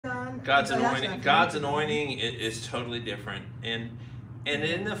God's anointing is totally different. And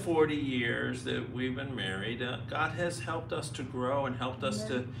in the 40 years that we've been married, God has helped us to grow and helped us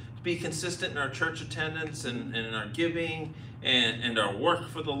to be consistent in our church attendance and in our giving and our work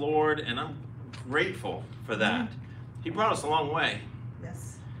for the Lord. And I'm grateful for that. He brought us a long way.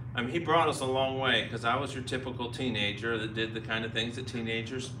 Yes. I mean, he brought us a long way, because I was your typical teenager that did the kind of things that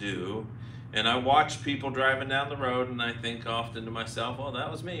teenagers do. And I watch people driving down the road, and I think often to myself, well, that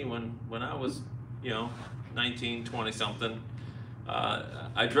was me when I was, 19, 20 something.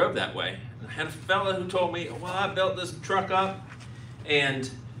 I drove that way. And I had a fella who told me, well, I built this truck up and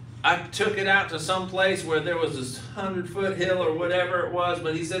I took it out to some place where there was this 100-foot hill or whatever it was,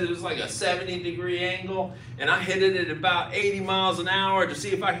 but he said it was like a 70-degree angle, and I hit it at about 80 miles an hour to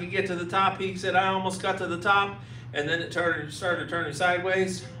see if I could get to the top. He said I almost got to the top, and then it started turning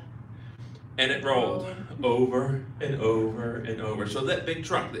sideways, and it rolled over and over and over. So that big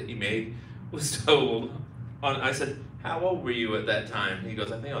truck that he made was totaled. I said, how old were you at that time? He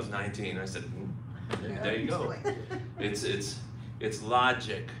goes, I think I was 19. I said, there you go. It's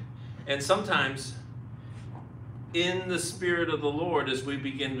logic. And sometimes in the Spirit of the Lord, as we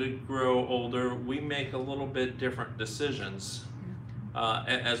begin to grow older, we make a little bit different decisions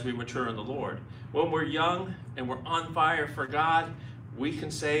as we mature in the Lord. When we're young and we're on fire for God, we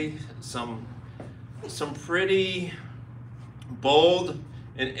can say some pretty bold,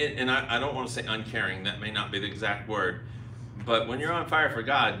 and I don't want to say uncaring, that may not be the exact word, but when you're on fire for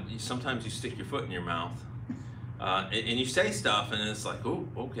God, sometimes you stick your foot in your mouth. And you say stuff, and it's like, oh,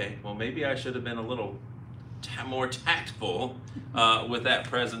 okay, well, maybe I should have been a little more tactful with that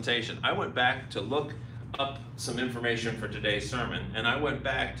presentation. I went back to look up some information for today's sermon, and I went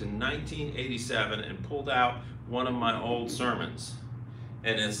back to 1987 and pulled out one of my old sermons.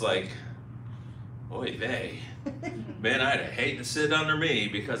 And it's like, oy vey, man, I'd hate to sit under me,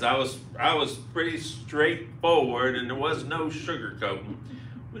 because I was pretty straightforward, and there was no sugarcoating.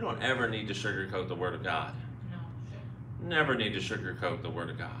 We don't ever need to sugarcoat the Word of God. Never need to sugarcoat the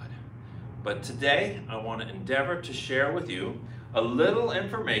Word of God. But today, I want to endeavor to share with you a little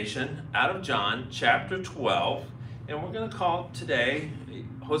information out of John chapter 12, and we're going to call it today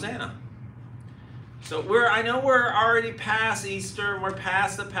Hosanna. So I know we're already past Easter, and we're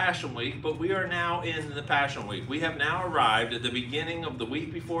past the Passion Week, but we are now in the Passion Week. We have now arrived at the beginning of the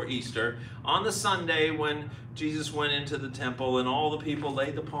week before Easter, on the Sunday when Jesus went into the temple and all the people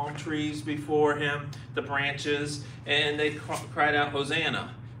laid the palm trees before him, the branches, and they cried out,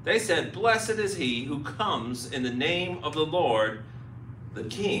 Hosanna. They said, blessed is he who comes in the name of the Lord, the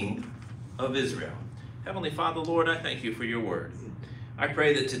King of Israel. Heavenly Father, Lord, I thank you for your word. I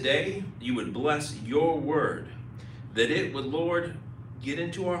pray that today you would bless your word, that it would, Lord, get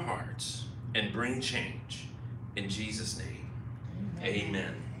into our hearts and bring change. In Jesus' name,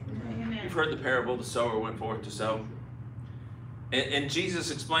 amen. Amen. You've heard the parable, the sower went forth to sow. And Jesus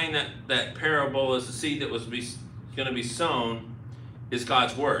explained that parable as the seed that was going to be sown is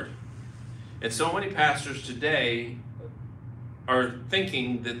God's word. And so many pastors today are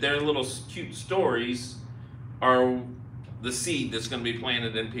thinking that their little cute stories are the seed that's going to be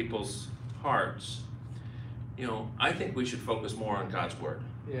planted in people's hearts. I think we should focus more on God's word.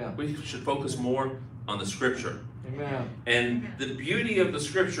 Yeah. We should focus more on the scripture. Amen. And the beauty of the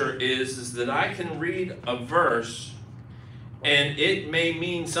scripture is that I can read a verse and it may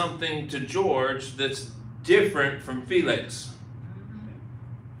mean something to George that's different from Felix.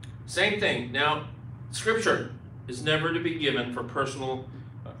 Same thing. Now, scripture is never to be given for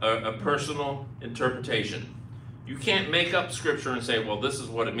a personal interpretation. You can't make up scripture and say, well, this is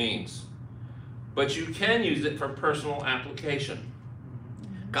what it means. But you can use it for personal application.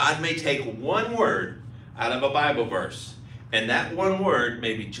 God may take one word out of a Bible verse, and that one word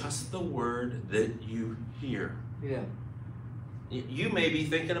may be just the word that you hear. Yeah. You may be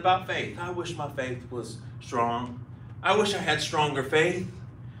thinking about faith. I wish my faith was strong. I wish I had stronger faith.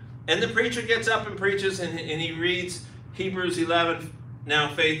 And the preacher gets up and preaches, and he reads Hebrews 11.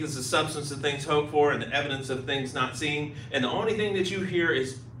 Now faith is the substance of things hoped for and the evidence of things not seen. And the only thing that you hear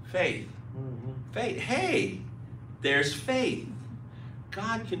is faith. Mm-hmm. Faith. Hey, there's faith.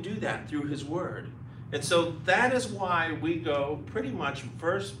 God can do that through his word. And so that is why we go pretty much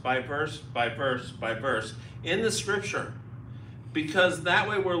verse by verse by verse by verse in the scripture. Because that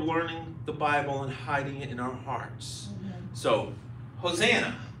way we're learning the Bible and hiding it in our hearts. Mm-hmm. So,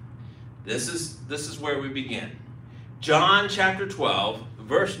 Hosanna. This is where we begin. John chapter 12,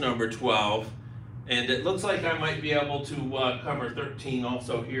 verse number 12, and it looks like I might be able to cover 13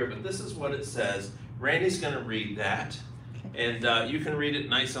 also here, but this is what it says. Randy's going to read that, and you can read it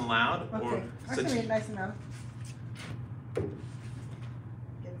nice and loud. Okay, I can read it nice and loud.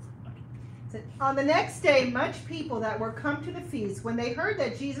 On the next day, much people that were come to the feast, when they heard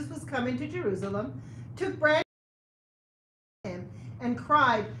that Jesus was coming to Jerusalem, took branches of him and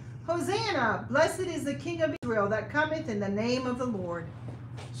cried, Hosanna! Blessed is the King of Israel that cometh in the name of the Lord.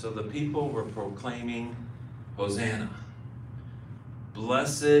 So the people were proclaiming, Hosanna!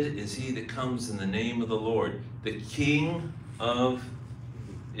 Blessed is he that comes in the name of the Lord, the King of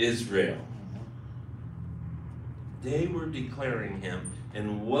Israel. They were declaring him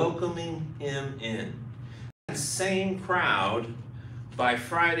and welcoming him in. That same crowd by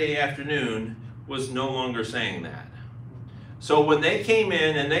Friday afternoon was no longer saying that. So when they came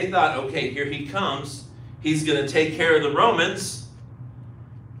in and they thought, okay, here he comes, he's going to take care of the Romans.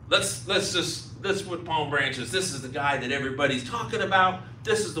 Let's put palm branches. This is the guy that everybody's talking about.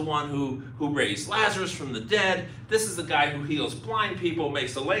 This is the one who raised Lazarus from the dead. This is the guy who heals blind people,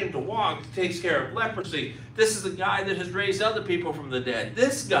 makes the lame to walk, takes care of leprosy. This is the guy that has raised other people from the dead.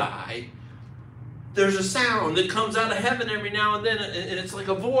 This guy, there's a sound that comes out of heaven every now and then, and it's like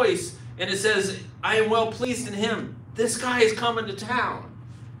a voice, and it says, I am well pleased in him. This guy is coming to town.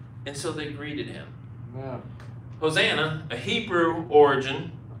 And so they greeted him. Yeah. Hosanna, a Hebrew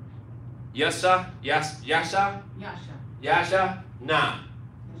origin, Yasha, Yashana.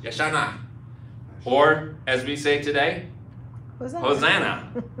 Or, as we say today,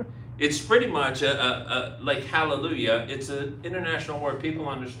 Hosanna. It's pretty much like hallelujah. It's an international word. People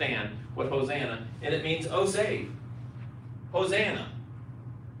understand what Hosanna, and it means, oh, save. Hosanna.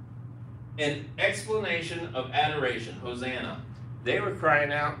 An explanation of adoration, Hosanna. They were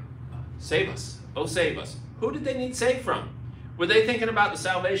crying out, save us, oh, save us. Who did they need saved from? Were they thinking about the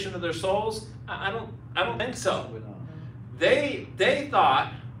salvation of their souls? I don't think so. They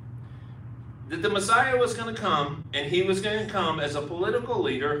thought that the Messiah was going to come, and he was going to come as a political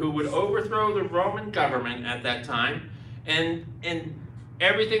leader who would overthrow the Roman government at that time, and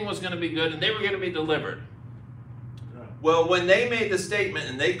everything was going to be good, and they were going to be delivered. Well, when they made the statement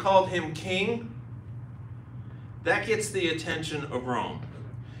and they called him king, that gets the attention of Rome.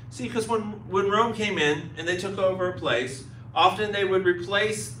 See, because when Rome came in and they took over a place, often they would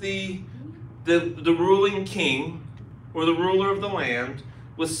replace the ruling king or the ruler of the land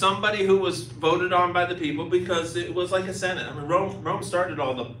with somebody who was voted on by the people, because it was like a senate. I mean, Rome started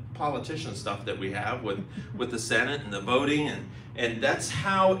all the politician stuff that we have with the senate and the voting, and that's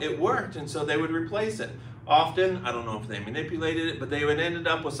how it worked. And so they would replace it. Often, I don't know if they manipulated it, but they would ended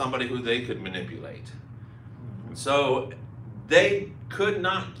up with somebody who they could manipulate. So they could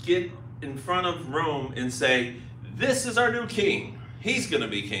not get in front of Rome and say, this is our new king. He's going to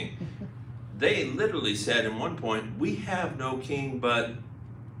be king. They literally said at one point, we have no king but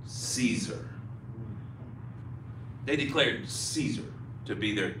Caesar. They declared Caesar to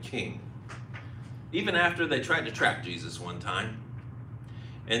be their king. Even after they tried to trap Jesus one time,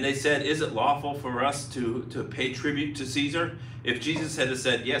 and they said, is it lawful for us to pay tribute to Caesar? If Jesus had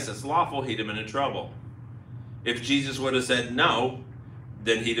said, yes, it's lawful, he'd have been in trouble. If Jesus would have said no,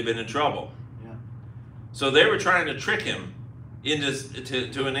 then he'd have been in trouble. Yeah. So they were trying to trick him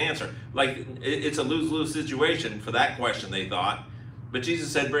into an answer. Like, it's a lose-lose situation for that question, they thought. But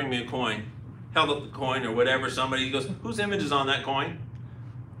Jesus said, bring me a coin. Held up the coin or whatever. Somebody goes, whose image is on that coin?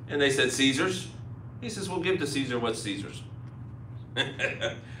 And they said, Caesar's. He says, well, give to Caesar what's Caesar's.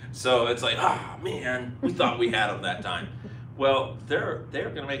 So it's like, man, we thought we had them that time. Well, they're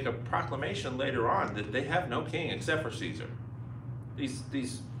going to make a proclamation later on that they have no king except for Caesar. They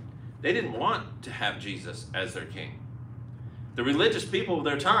didn't want to have Jesus as their king. The religious people of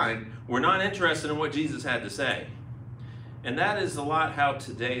their time were not interested in what Jesus had to say. And that is a lot how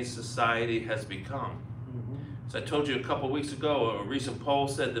today's society has become. So I told you a couple weeks ago, a recent poll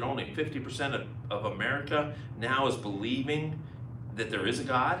said that only 50% of America now is believing that there is a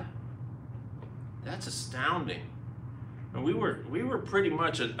God. That's astounding. And we were pretty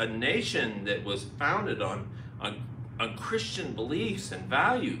much a nation that was founded on Christian beliefs and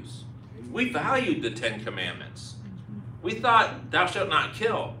values. We valued the 10 Commandments. We thought, thou shalt not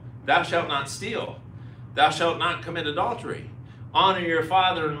kill, thou shalt not steal, thou shalt not commit adultery, honor your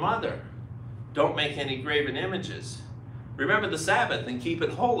father and mother, don't make any graven images, remember the Sabbath and keep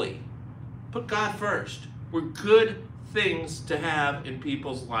it holy, put God first. We're good things to have in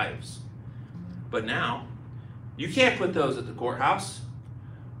people's lives. But now, you can't put those at the courthouse.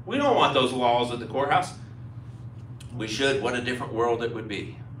 We don't want those laws at the courthouse. We should. What a different world it would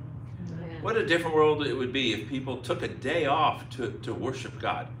be. What a different world it would be if people took a day off to worship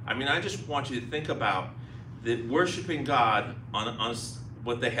God. I mean, I just want you to think about that worshiping God on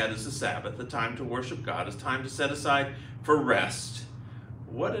what they had as the Sabbath, the time to worship God, is time to set aside for rest.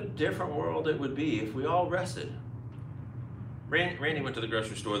 What a different world it would be if we all rested. Randy went to the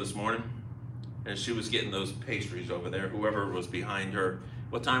grocery store this morning, and she was getting those pastries over there, whoever was behind her.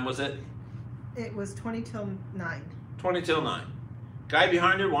 What time was it? It was 20 till 9. 20 till 9. Guy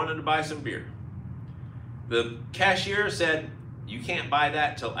behind her wanted to buy some beer. The cashier said, you can't buy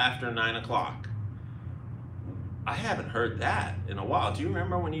that till after 9 o'clock. I haven't heard that in a while. Do you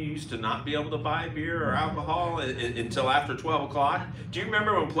remember when you used to not be able to buy beer or alcohol until after 12 o'clock? Do you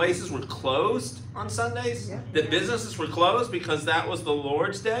remember when places were closed on Sundays? Yeah. That businesses were closed because that was the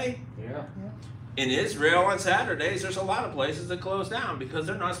Lord's Day? Yeah. In Israel on Saturdays, there's a lot of places that close down because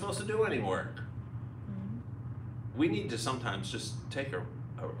they're not supposed to do any work. We need to sometimes just take a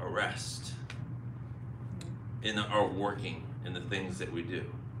rest in our working in the things that we do.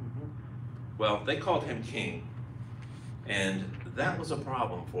 Well, they called him king, and that was a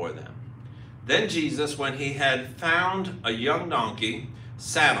problem for them. Then Jesus, when he had found a young donkey,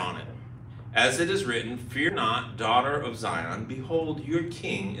 sat on it. As it is written, fear not, daughter of Zion, behold, your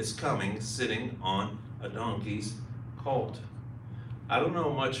king is coming, sitting on a donkey's colt. I don't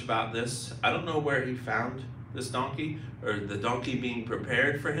know much about this. I don't know where he found this donkey, or the donkey being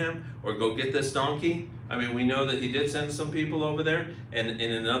prepared for him, or go get this donkey. I mean, we know that he did send some people over there, and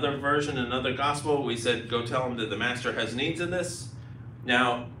in another version, another gospel, we said, go tell him that the master has needs of this.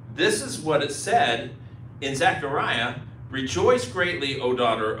 Now, this is what it said in Zechariah, rejoice greatly, O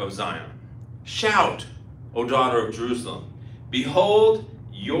daughter of Zion. Shout, O daughter of Jerusalem. Behold,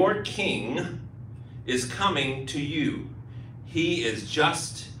 your king is coming to you. He is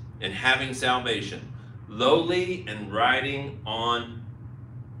just and having salvation, lowly and riding on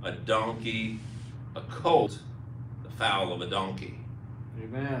a donkey, a colt, the foal of a donkey.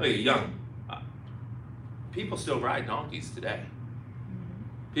 Amen. Look, young. People still ride donkeys today.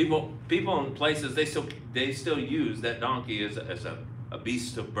 People in places, they still use that donkey as a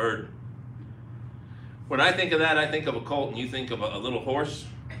beast of burden. When I think of that, I think of a colt, and you think of a little horse.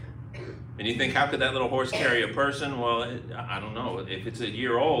 And you think, how could that little horse carry a person? Well, I don't know. If it's a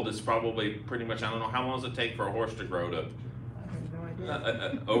year old, it's probably pretty much, I don't know, how long does it take for a horse to grow to? I have no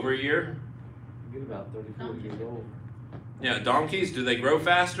idea. Over a year? Get about 34 years old. Yeah, donkeys, do they grow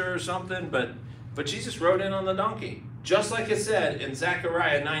faster or something? But Jesus rode in on the donkey. Just like it said in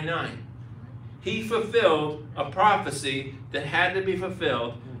Zechariah 9:9. He fulfilled a prophecy that had to be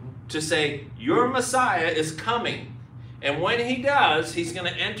fulfilled to say, your Messiah is coming. And when he does, he's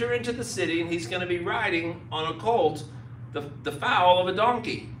going to enter into the city, and he's going to be riding on a colt, the foal of a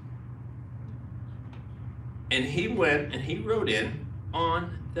donkey. And he went and he rode in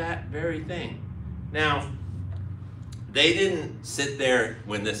on that very thing. Now, they didn't sit there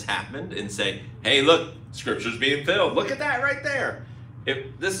when this happened and say, hey, look, Scripture's being filled. Look at that right there.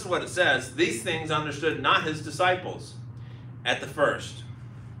 If this is what it says, these things understood not his disciples at the first.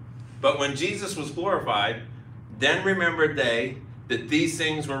 But when Jesus was glorified, then remembered they that these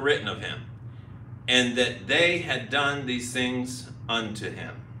things were written of him, and that they had done these things unto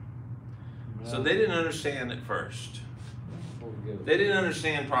him. So they didn't understand at first. They didn't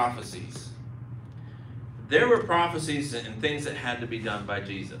understand prophecies. There were prophecies and things that had to be done by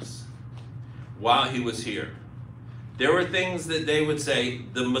Jesus while he was here. There were things that they would say,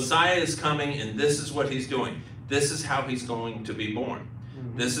 the Messiah is coming, and this is what he's doing. This is how he's going to be born.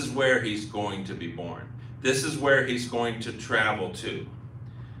 This is where he's going to be born. This is where he's going to travel to.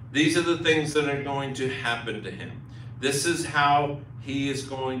 These are the things that are going to happen to him. This is how he is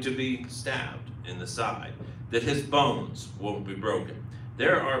going to be stabbed in the side, that his bones won't be broken.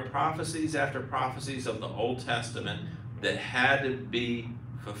 There are prophecies after prophecies of the Old Testament that had to be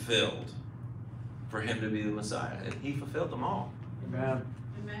fulfilled for him to be the Messiah, and he fulfilled them all. Amen.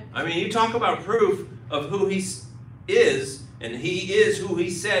 I mean, you talk about proof of who he is, and he is who he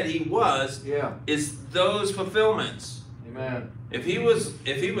said he was, is those fulfillments. Amen. If he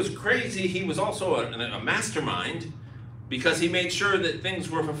was crazy, he was also a mastermind, because he made sure that things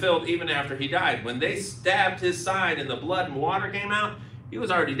were fulfilled even after he died. When they stabbed his side and the blood and water came out, he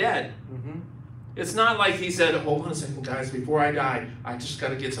was already dead. It's not like he said, hold on a second, guys, before I die, I just got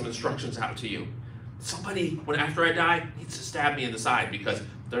to get some instructions out to you. Somebody, after I die, needs to stab me in the side, because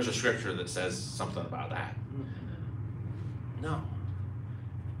there's a scripture that says something about that. No.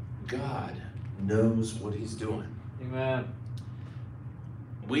 God knows what he's doing. Amen.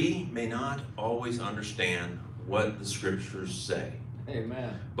 We may not always understand what the scriptures say.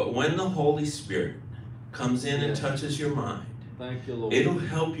 Amen. But when the Holy Spirit comes in and touches your mind, thank you, Lord, it'll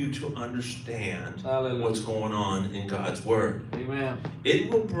help you to understand what's going on in God's Word. Amen.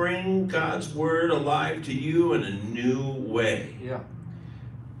 It will bring God's Word alive to you in a new way. Yeah.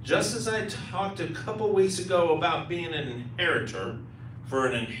 Just as I talked a couple weeks ago about being an inheritor for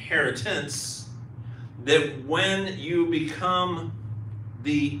an inheritance, that when you become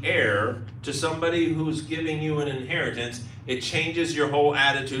the heir to somebody who's giving you an inheritance, it changes your whole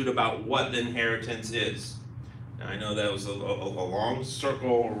attitude about what the inheritance is. Now, I know that was a long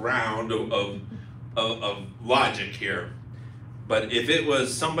circle round of logic here. But if it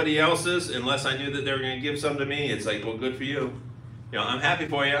was somebody else's, unless I knew that they were going to give some to me, it's like, well, good for you. You know, I'm happy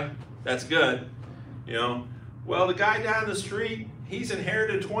for you. That's good. You know, well, the guy down the street, he's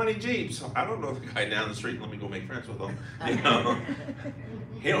inherited 20 Jeeps. I don't know the guy down the street. Let me go make friends with him. You know,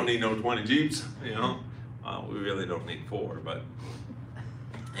 he don't need no 20 Jeeps. You know, we really don't need 4, but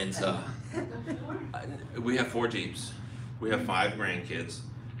it's we have 4 Jeeps. We have 5 grandkids.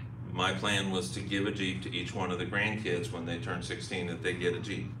 My plan was to give a Jeep to each one of the grandkids when they turn 16, that they get a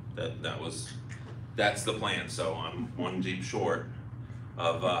Jeep. That's the plan. So I'm 1 Jeep short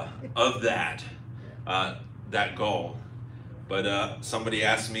of that goal. But somebody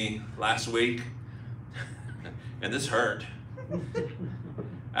asked me last week, and this hurt.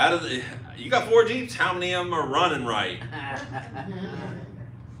 You got 4 Jeeps? How many of them are running right?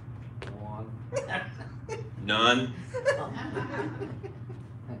 1. None.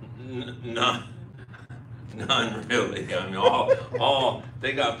 None really. I mean, all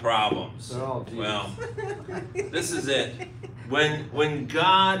they got problems. They're all Jeeps. Well, this is it. When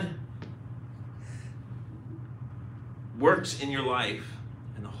God works in your life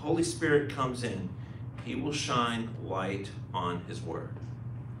and the Holy Spirit comes in, He will shine light on His Word.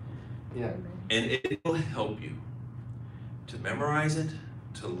 Yeah. And it will help you to memorize it,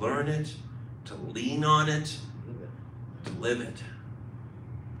 to learn it, to lean on it, to live it.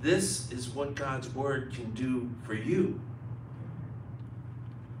 This is what God's Word can do for you.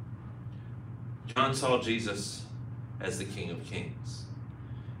 John saw Jesus as the King of Kings.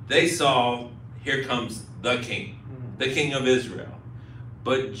 They saw, here comes the King of Israel.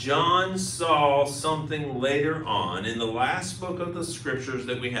 But John saw something later on in the last book of the scriptures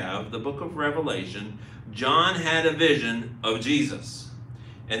that we have, the book of Revelation. John had a vision of Jesus.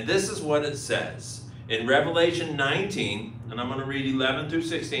 And this is what it says. In Revelation 19, and I'm going to read 11 through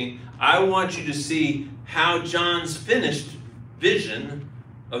 16, I want you to see how John's finished vision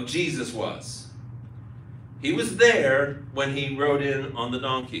of Jesus was. He was there when he rode in on the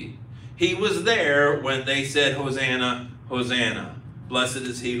donkey. He was there when they said, Hosanna, Hosanna. Blessed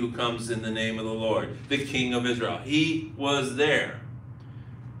is he who comes in the name of the Lord, the King of Israel. He was there.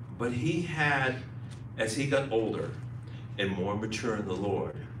 But he had, as he got older and more mature in the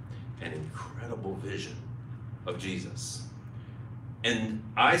Lord, an incredible vision of Jesus. And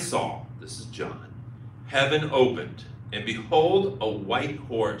I saw, this is John, heaven opened, and behold, a white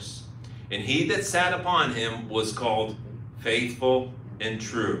horse. And he that sat upon him was called Faithful and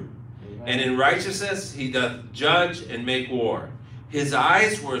True. Amen. And in righteousness he doth judge and make war. His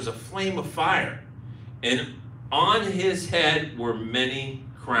eyes were as a flame of fire, and on his head were many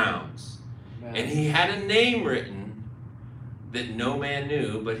crowns. Amen. And he had a name written that no man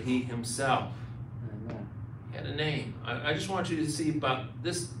knew but he himself. Amen. He had a name. I just want you to see about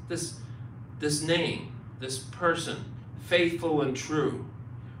this name, this person, faithful and true,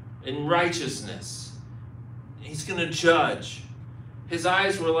 in righteousness. He's going to judge. His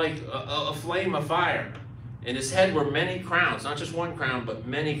eyes were like a flame of fire. In his head were many crowns, not just one crown, but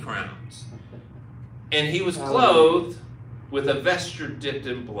many crowns. And he was clothed with a vesture dipped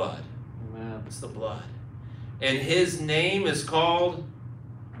in blood. Amen. It's the blood. And his name is called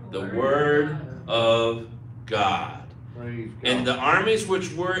the Word of God. Praise God. And the armies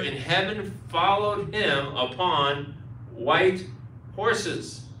which were in heaven followed him upon white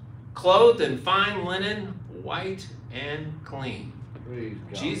horses, clothed in fine linen, white and clean. Praise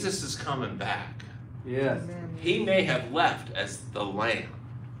God. Jesus is coming back. Yes. He may have left as the lamb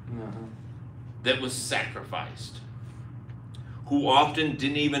that was sacrificed, who often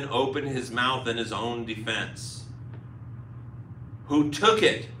didn't even open his mouth in his own defense, who took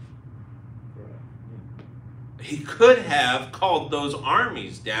it. He could have called those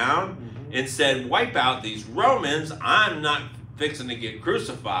armies down and said, wipe out these Romans. I'm not fixing to get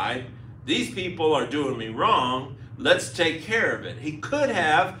crucified. These people are doing me wrong. Let's take care of it. He could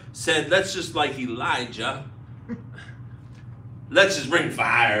have said, let's just like Elijah, let's just bring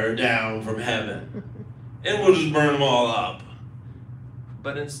fire down from heaven and we'll just burn them all up.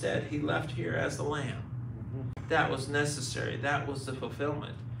 But instead, he left here as the lamb. That was necessary. That was the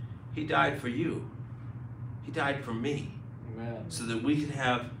fulfillment. He died for you. He died for me. Amen. So that we could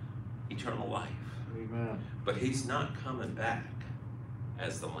have eternal life. Amen. But he's not coming back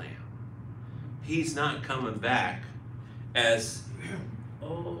as the lamb. He's not coming back as,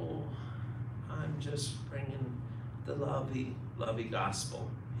 oh, I'm just bringing the lovey gospel.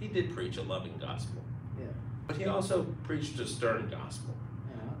 He did preach a loving gospel. Yeah. But he also preached a stern gospel.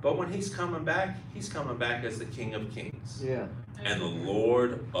 But when he's coming back as the King of Kings. Yeah. And the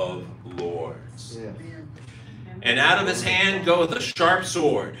Lord of Lords. Yeah. And out of his hand goeth a sharp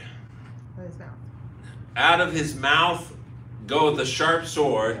sword. Out of his mouth goeth a sharp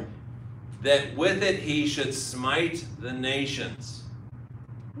sword, that with it he should smite the nations.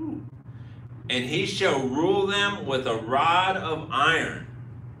 And he shall rule them with a rod of iron.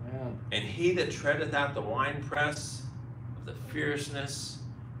 And he that treadeth out the winepress of the fierceness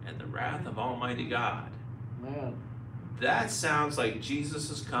and the wrath of Almighty God. That sounds like Jesus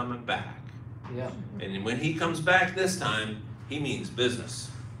is coming back. Yeah. And when he comes back this time, he means business.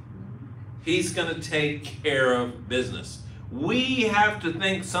 He's going to take care of business. We have to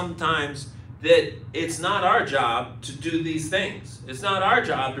think sometimes that it's not our job to do these things. It's not our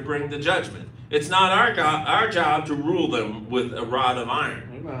job to bring the judgment. It's not our job to rule them with a rod of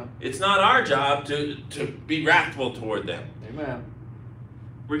iron. Amen. It's not our job to be wrathful toward them. Amen.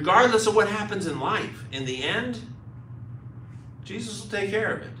 Regardless of what happens in life, in the end, Jesus will take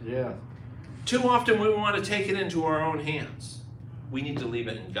care of it. Yeah. Too often we want to take it into our own hands. We need to leave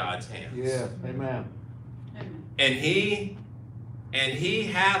it in God's hands. Yeah. Amen. And he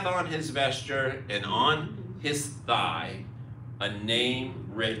hath on his vesture and on his thigh a name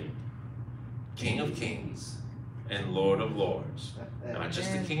written, King of Kings and Lord of Lords. Not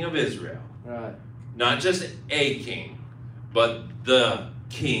just the King of Israel. Right. Not just a king, but the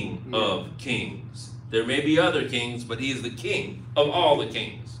King of Kings. There may be other kings, but he is the King of all the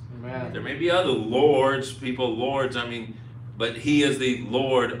kings. Amen. There may be other lords, but he is the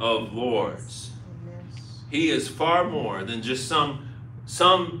Lord of Lords. He is far more than just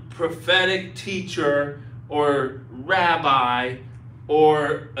some prophetic teacher or rabbi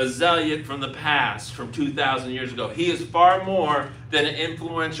or a zealot from the past, from 2,000 years ago. He is far more than an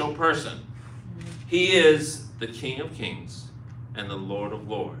influential person. He is the King of Kings and the Lord of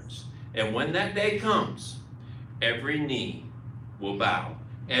Lords. And when that day comes, every knee will bow,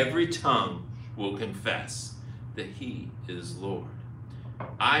 every tongue will confess that he is Lord.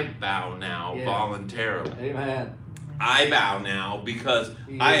 I bow now voluntarily. Amen. I bow now because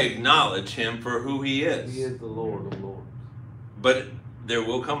I acknowledge him for who he is. He is the Lord of Lords. But there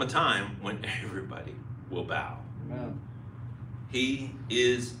will come a time when everybody will bow. Amen. He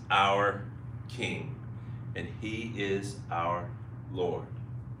is our King, and he is our Lord.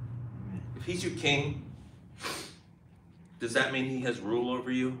 If he's your king, does that mean he has rule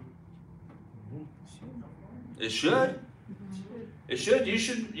over you? It should. It should.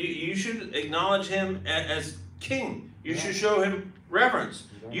 You should acknowledge him as king. You should show him reverence.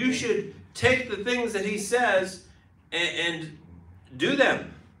 You should take the things that he says and do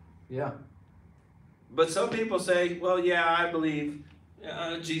them. Yeah. But some people say, well, yeah, I believe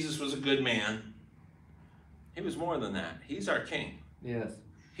Jesus was a good man. He was more than that. He's our king. Yes.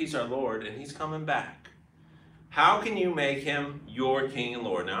 He's our Lord, and he's coming back. How can you make him your king and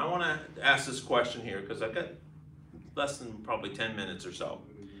Lord? Now, I want to ask this question here because I've got less than probably 10 minutes or so.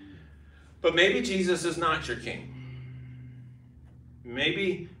 But maybe Jesus is not your king.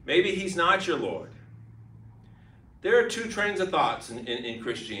 Maybe he's not your Lord. There are two trains of thoughts in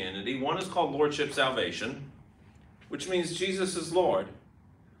Christianity. One is called Lordship Salvation, which means Jesus is Lord.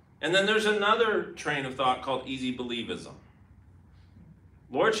 And then there's another train of thought called easy believism.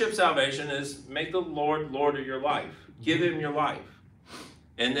 Lordship salvation is make the Lord Lord of your life. Give him your life.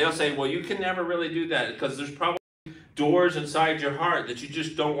 And they'll say, well, you can never really do that because there's probably doors inside your heart that you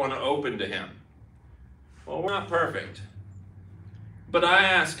just don't want to open to him. Well, we're not perfect. But I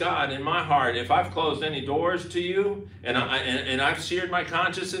ask God in my heart, if I've closed any doors to you and I've seared my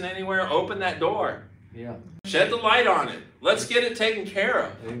conscience in anywhere, open that door. Yeah. Shed the light on it. Let's get it taken care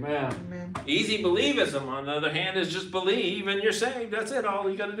of. Amen. Amen. Easy believism, on the other hand, is just believe and you're saved. That's it. All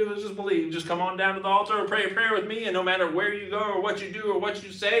you got to do is just believe. Just come on down to the altar and pray a prayer with me, and no matter where you go or what you do or what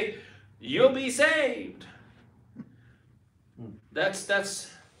you say, you'll be saved. That's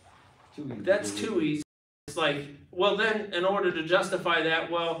too easy. It's like, well, then in order to justify that,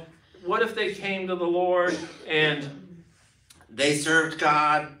 well, what if they came to the Lord and they served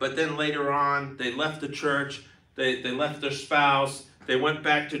God, but then later on they left the church, they left their spouse, they went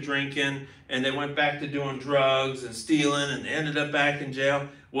back to drinking, and they went back to doing drugs and stealing, and they ended up back in jail.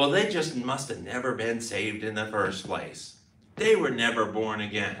 Well, they just must have never been saved in the first place. They were never born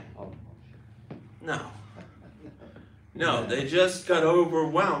again. No, they just got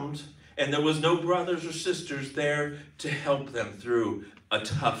overwhelmed, and there was no brothers or sisters there to help them through a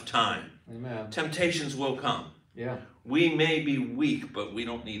tough time. Amen. Temptations will come. Yeah. We may be weak, but we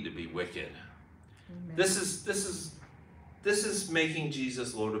don't need to be wicked. Amen. This is making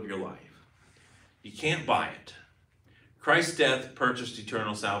Jesus Lord of your life. You can't buy it. Christ's death purchased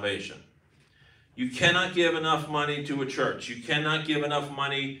eternal salvation. You cannot give enough money to a church. You cannot give enough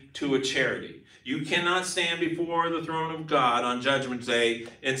money to a charity. You cannot stand before the throne of God on Judgment Day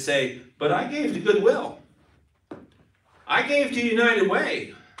and say, but I gave to Goodwill. I gave to United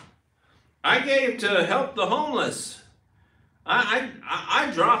Way. I gave to help the homeless.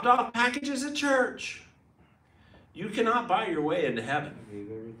 I dropped off packages at church. You cannot buy your way into heaven. I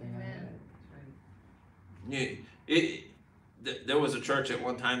gave everything I had. There was a church at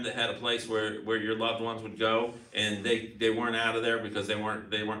one time that had a place where your loved ones would go, and they weren't out of there because they weren't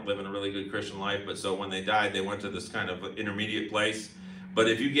living a really good Christian life. But so when they died, they went to this kind of intermediate place. But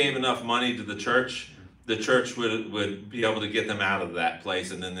if you gave enough money to the church would be able to get them out of that place,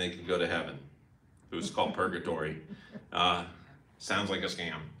 and then they could go to heaven. It was called purgatory. Sounds like a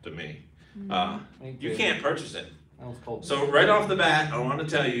scam to me. You can't purchase it. So right off the bat, I want to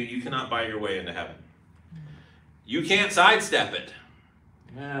tell you, you cannot buy your way into heaven. You can't sidestep it.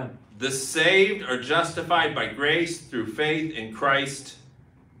 Yeah. The saved are justified by grace through faith in Christ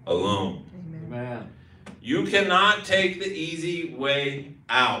alone. Amen. You cannot take the easy way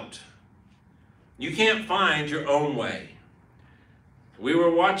out. You can't find your own way. We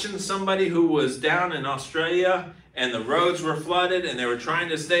were watching somebody who was down in Australia, and the roads were flooded, and they were trying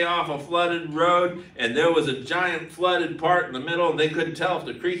to stay off a flooded road, and there was a giant flooded part in the middle, and they couldn't tell if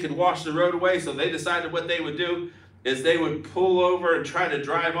the creek had washed the road away, so they decided what they would do is they would pull over and try to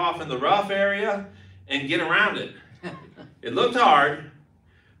drive off in the rough area and get around it. It looked hard,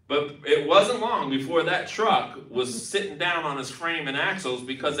 but it wasn't long before that truck was sitting down on its frame and axles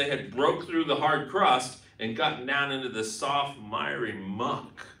because they had broke through the hard crust and gotten down into the soft, miry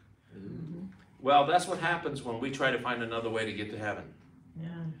muck. Well, that's what happens when we try to find another way to get to heaven. Yeah.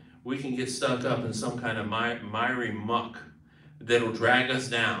 We can get stuck up in some kind of miry muck that'll drag us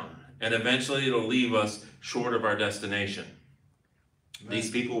down, and eventually it'll leave us short of our destination. Right.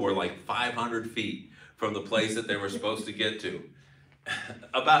 These people were like 500 feet from the place that they were supposed to get to.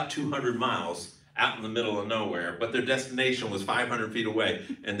 About 200 miles out in the middle of nowhere, but their destination was 500 feet away,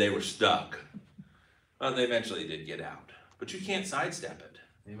 and they were stuck. Well, they eventually did get out, but you can't sidestep it.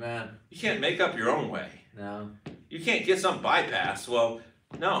 Amen. You can't make up your own way. No. You can't get some bypass. Well,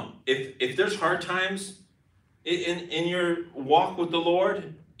 no. If there's hard times in your walk with the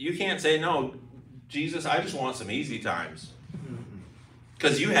Lord, you can't say, no, Jesus, I just want some easy times.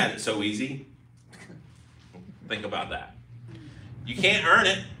 Because you had it so easy. Think about that. You can't earn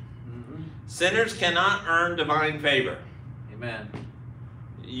it. Sinners cannot earn divine favor. Amen.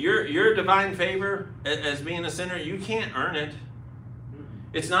 Your divine favor as being a sinner, you can't earn it.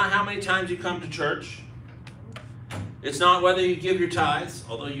 It's not how many times you come to church. It's not whether you give your tithes,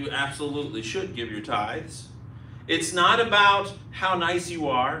 although you absolutely should give your tithes. It's not about how nice you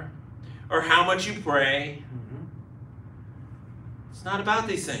are or how much you pray. It's not about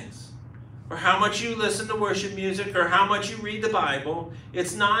these things. Or how much you listen to worship music or how much you read the Bible.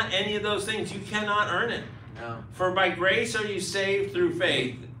 It's not any of those things. You cannot earn it. No. For by grace are you saved through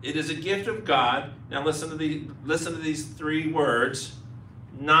faith. It is a gift of God. Now listen to these three words.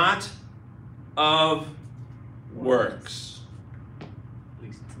 Not of works,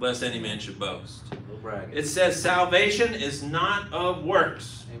 lest any man should boast. It says salvation is not of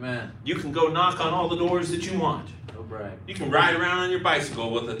works. Amen. You can go knock on all the doors that you want. No brag. You can ride around on your bicycle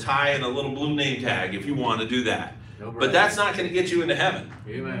with a tie and a little blue name tag if you want to do that. No brag. But that's not going to get you into heaven.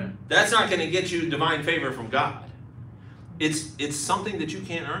 Amen. That's not going to get you divine favor from God. It's something that you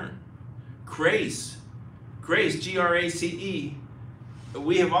can't earn. Grace, G-R-A-C-E,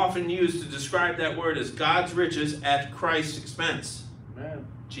 we have often used to describe that word as God's riches at Christ's expense. Amen.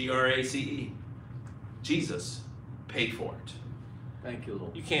 G-R-A-C-E. Jesus paid for it. Thank you,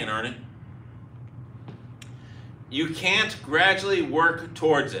 Lord. You can't earn it. You can't gradually work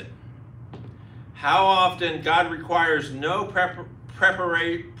towards it. How often God requires no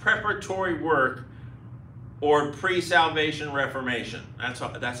preparatory work or pre-salvation reformation.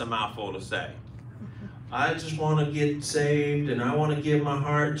 That's a mouthful to say. I just want to get saved and I want to give my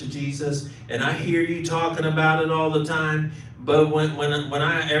heart to Jesus, and I hear you talking about it all the time, but when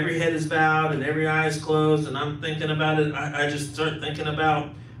every head is bowed and every eye is closed and I'm thinking about it, I just start thinking about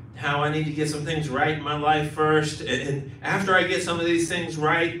how I need to get some things right in my life first, and after I get some of these things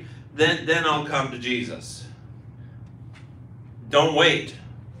right, then I'll come to Jesus. Don't wait.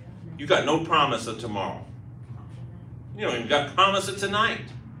 You got no promise of tomorrow. You don't even got promise of tonight.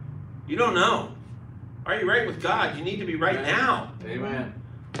 You don't know. Are you right with God? You need to be right now. Amen.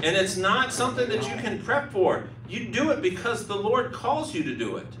 And it's not something that you can prep for. You do it because the Lord calls you to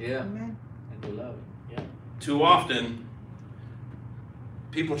do it. Yeah. Amen. And you love it. Yeah. Too often,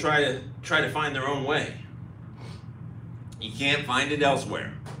 people try to find their own way. You can't find it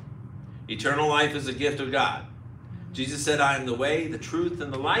elsewhere. Eternal life is a gift of God. Jesus said, I am the way, the truth,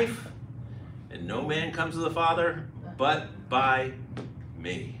 and the life, and no man comes to the Father but by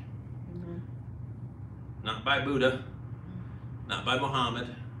me. Amen. Not by Buddha, not by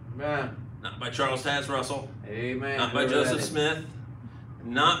Muhammad, Amen. not by Charles Taze Russell, Amen. not by Joseph Smith,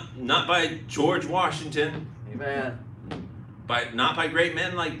 not by George Washington, Amen. not by great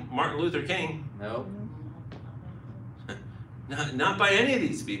men like Martin Luther King, No. not by any of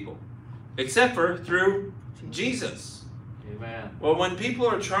these people, except for through Jesus. Amen. Well, when people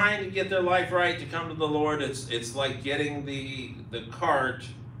are trying to get their life right to come to the Lord, it's like getting the cart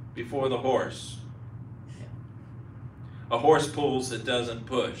before the horse. A horse pulls, it doesn't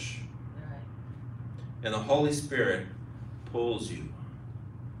push. And the Holy Spirit pulls you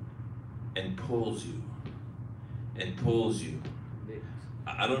and pulls you and pulls you.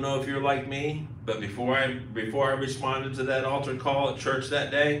 I don't know if you're like me, but before I responded to that altar call at church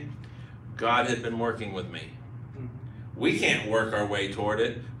that day, God had been working with me. We can't work our way toward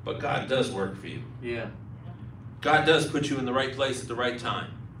it, but God does work for you. Yeah. God does put you in the right place at the right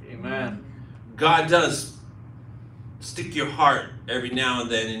time. Amen. God does stick your heart every now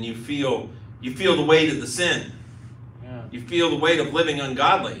and then, and you feel the weight of the sin. Yeah. You feel the weight of living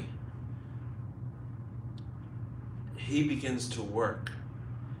ungodly. He begins to work.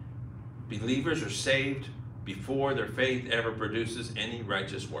 Believers are saved before their faith ever produces any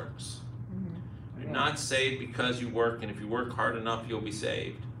righteous works. You're not saved because you work, and if you work hard enough, you'll be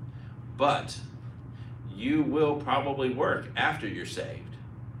saved. But you will probably work after you're saved.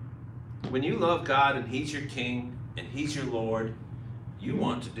 When you love God and He's your King and He's your Lord, you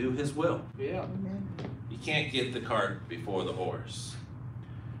want to do His will. Yeah. You can't get the cart before the horse.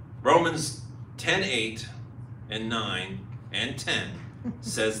 Romans 10:8 and 9 and 10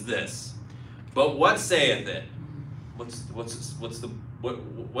 says this. But what saith it? What's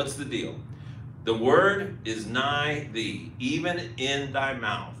the deal? The word is nigh thee, even in thy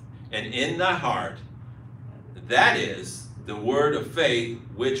mouth and in thy heart. That is the word of faith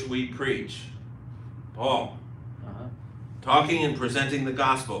which we preach. Paul, talking and presenting the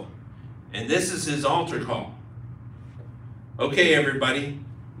gospel. And this is his altar call. Okay, everybody,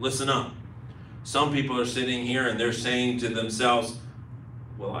 listen up. Some people are sitting here and they're saying to themselves,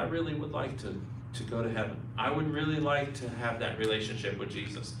 well, I really would like to go to heaven. I would really like to have that relationship with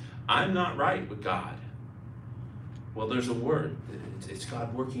Jesus. I'm not right with God. Well, there's a word. It's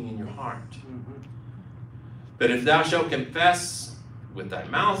God working in your heart. But if thou shalt confess with thy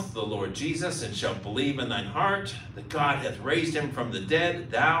mouth the Lord Jesus, and shalt believe in thine heart that God hath raised him from the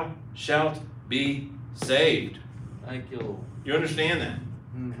dead, thou shalt be saved. Thank you, Lord. You understand that?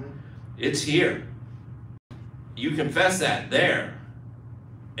 It's here. You confess that there,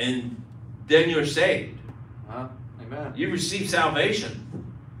 and then you're saved. Amen. You receive salvation,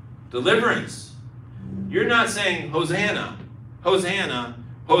 deliverance. You're not saying Hosanna, Hosanna,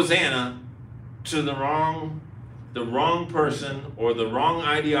 Hosanna to the wrong person or the wrong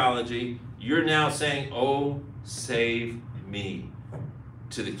ideology. You're now saying, oh, save me,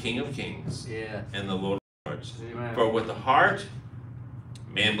 to the King of Kings and the Lord of Lords. Amen. For with the heart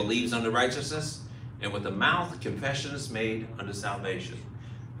man believes unto righteousness, and with the mouth confession is made unto salvation.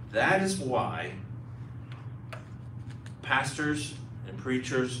 That is why pastors and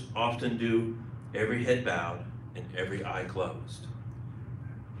preachers often do every head bowed and every eye closed.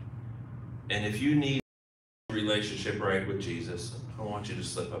 And if you need a relationship right with Jesus, I want you to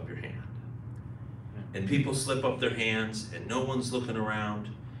slip up your hand. And people slip up their hands and no one's looking around.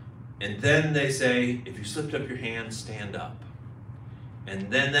 And then they say, if you slipped up your hand, stand up.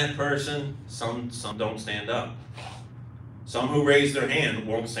 And then that person, some don't stand up. Some who raise their hand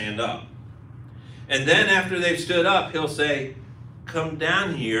won't stand up. And then after they've stood up, he'll say, come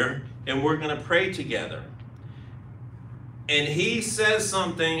down here and we're going to pray together. And he says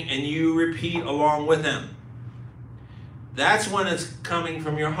something and you repeat along with him. That's when it's coming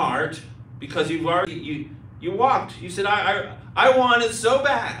from your heart, because you've already, you walked. You said, I want it so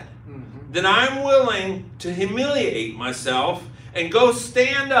bad that I'm willing to humiliate myself and go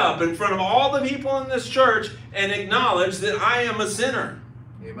stand up in front of all the people in this church and acknowledge that I am a sinner.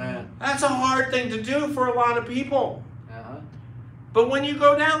 Amen. That's a hard thing to do for a lot of people. But when you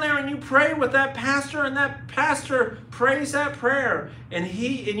go down there and you pray with that pastor, and that pastor prays that prayer, and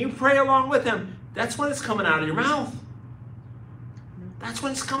you pray along with him, that's when it's coming out of your mouth. That's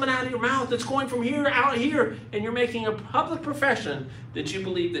when it's coming out of your mouth. It's going from here out here, and you're making a public profession that you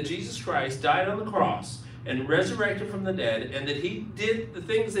believe that Jesus Christ died on the cross and resurrected from the dead, and that he did the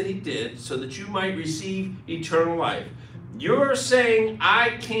things that he did so that you might receive eternal life. You're saying,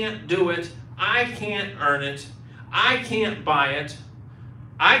 I can't do it. I can't earn it. I can't buy it.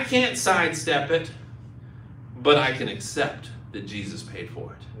 I can't sidestep it, but I can accept that Jesus paid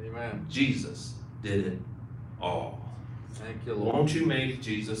for it. Amen. Jesus did it all. Thank you, Lord. Won't you make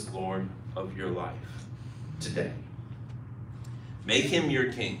Jesus Lord of your life today? Make him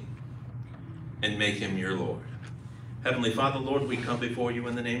your King and make him your Lord. Heavenly Father, Lord, we come before you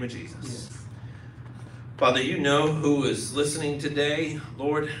in the name of Jesus. Yes. Father, you know who is listening today,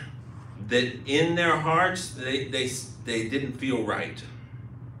 Lord, that in their hearts they didn't feel right.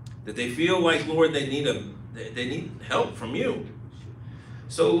 That they feel like, Lord, they need help from you.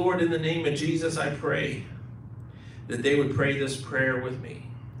 So, Lord, in the name of Jesus, I pray that they would pray this prayer with me.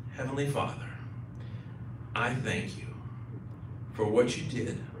 Heavenly Father, I thank you for what you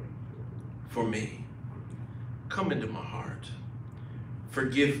did for me. Come into my heart.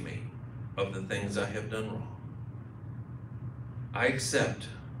 Forgive me of the things I have done wrong. I accept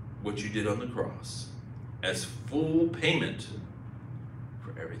what you did on the cross as full payment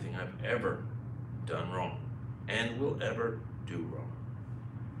for everything I've ever done wrong and will ever do wrong.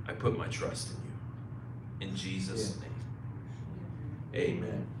 I put my trust in you. In Jesus' name.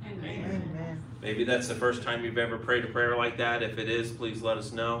 Amen. Amen. Maybe that's the first time you've ever prayed a prayer like that. If it is, please let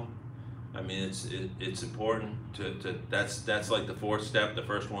us know. I mean, it's important to that's like the fourth step. The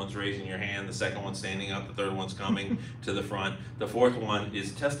first one's raising your hand. The second one's standing up. The third one's coming to the front. The fourth one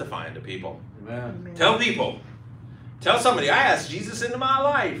is testifying to people. Amen. Tell people. Tell somebody, I asked Jesus into my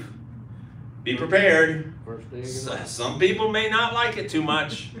life. Be prepared. First day of your life. Some people may not like it too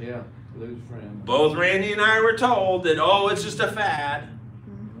much. Yeah, lose friends. Both Randy and I were told that, oh, it's just a fad.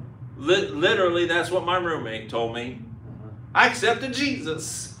 Literally, that's what my roommate told me. I accepted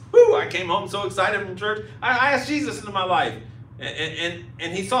Jesus. Woo, I came home so excited from church. I asked Jesus into my life.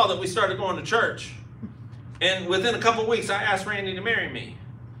 And he saw that we started going to church. And within a couple weeks, I asked Randy to marry me.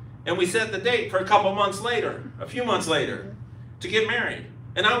 And we set the date for a few months later, to get married.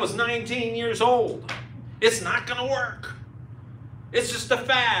 And I was 19 years old. It's not going to work. It's just a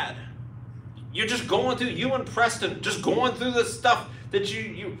fad. You're just going through, you and Preston, just going through this stuff that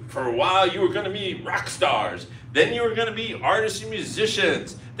you for a while you were going to be rock stars. Then you were going to be artists and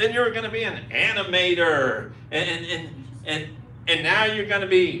musicians. Then you were going to be an animator. And now you're going to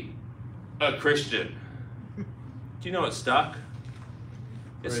be a Christian. Do you know it's stuck?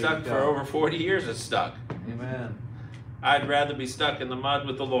 It's stuck for over 40 years. It's stuck. Amen. I'd rather be stuck in the mud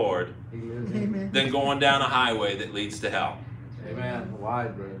with the Lord than going down a highway that leads to hell. Amen.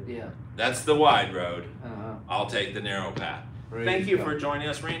 Wide road. Yeah. That's the wide road. Uh-huh. I'll take the narrow path. Praise Thank you God. for joining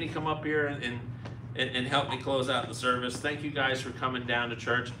us. Randy, come up here and help me close out the service. Thank you guys for coming down to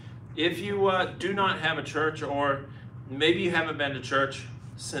church. If you do not have a church, or maybe you haven't been to church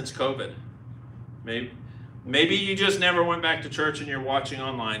since COVID, maybe you just never went back to church and you're watching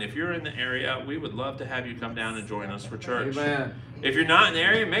online. If you're in the area, we would love to have you come down and join us for church. Amen. If you're not in the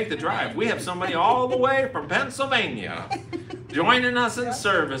area, make the drive. We have somebody all the way from Pennsylvania joining us in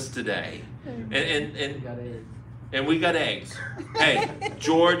service today. And we got eggs. Hey,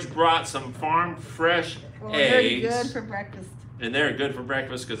 George brought some farm fresh eggs. They're good for breakfast. And they're good for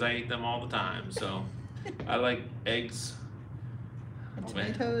breakfast because I eat them all the time. So I like eggs.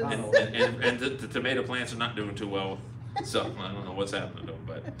 Tomatoes. And the tomato plants are not doing too well. So I don't know what's happening to them.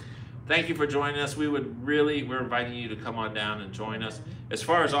 But thank you for joining us. We're inviting you to come on down and join us. As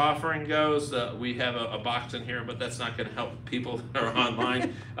far as offering goes, we have a box in here, but that's not going to help people that are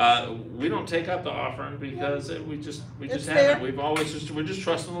online. We don't take up the offering because we just haven't. We're just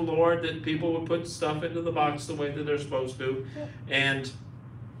trusting the Lord that people would put stuff into the box the way that they're supposed to, and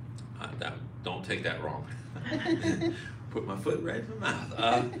don't take that wrong. Put my foot right in my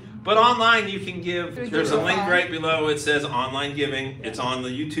mouth. But online you can give. There's a link right below. It says online giving. It's on the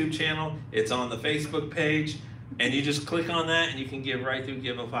YouTube channel. It's on the Facebook page. And you just click on that and you can give right through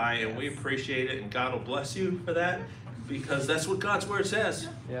Giveify. And we appreciate it. And God will bless you for that. Because that's what God's Word says.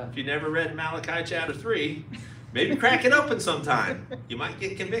 Yeah. If you never read Malachi chapter 3, maybe crack it open sometime. You might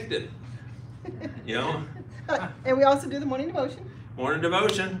get convicted. You know? And we also do the morning devotion. Morning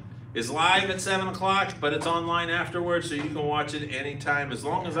devotion is live at 7 o'clock, but it's online afterwards, so you can watch it anytime. As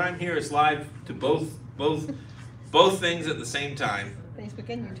long as I'm here, it's live to both things at the same time. Facebook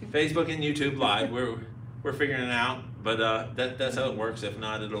and YouTube. Facebook and YouTube live. We're figuring it out, but that's how it works. If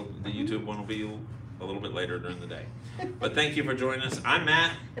not, the YouTube one will be a little bit later during the day. But thank you for joining us. I'm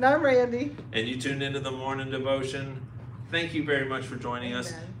Matt. And I'm Randy. And you tuned into the morning devotion. Thank you very much for joining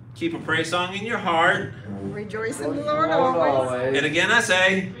us. Amen. Keep a praise song in your heart. Rejoice in the Lord always. And again I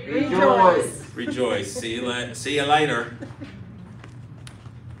say, Rejoice. rejoice. See you later.